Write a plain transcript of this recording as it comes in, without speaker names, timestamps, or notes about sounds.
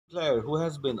Player who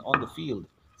has been on the field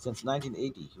since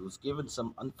 1980, who's given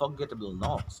some unforgettable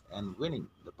knocks and winning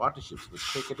the partnerships with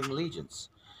cricketing legends.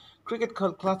 Cricket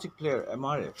classic player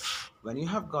MRF. When you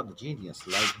have got the genius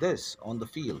like this on the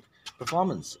field,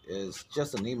 performance is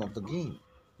just the name of the game.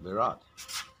 Virat.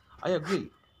 I agree.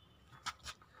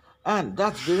 And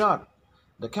that's Virat,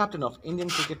 the captain of Indian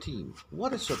cricket team.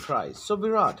 What a surprise. So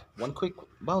Virat, one quick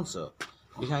bouncer.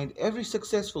 Behind every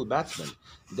successful batsman,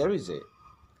 there is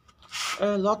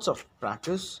lots of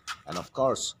practice and of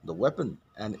course the weapon,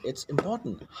 and it's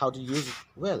important how to use it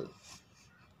well.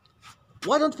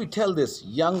 Why don't we tell these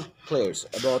young players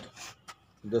about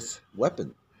this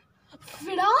weapon?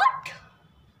 Virat?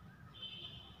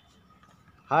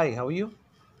 Hi, how are you?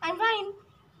 I'm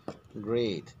fine.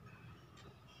 Great.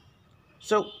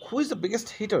 So, who is the biggest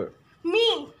hitter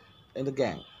Me. in the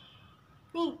gang?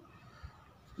 Me.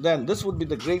 Then this would be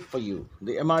the great for you,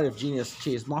 the MRF Genius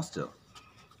Chase Master.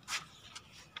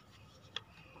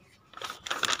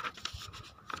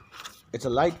 It's a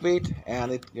lightweight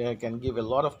and it can give a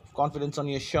lot of confidence on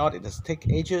your shot. It has thick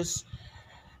edges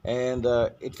and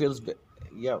it feels,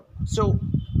 yeah. So,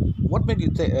 what made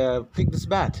you pick this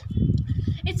bat?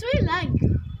 It's very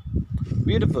light.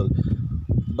 Beautiful,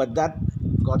 but that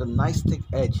got a nice thick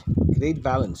edge, great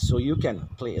balance, so you can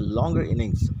play a longer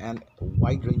innings and a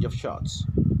wide range of shots.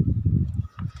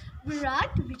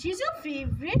 Virat, which is your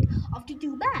favorite of the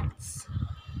two bats?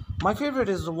 My favorite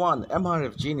is the one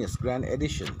MRF Genius Grand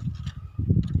Edition.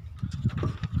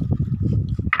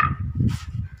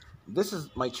 This is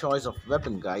my choice of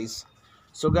weapon, guys.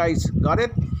 So, guys, got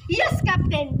it? Yes,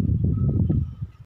 Captain.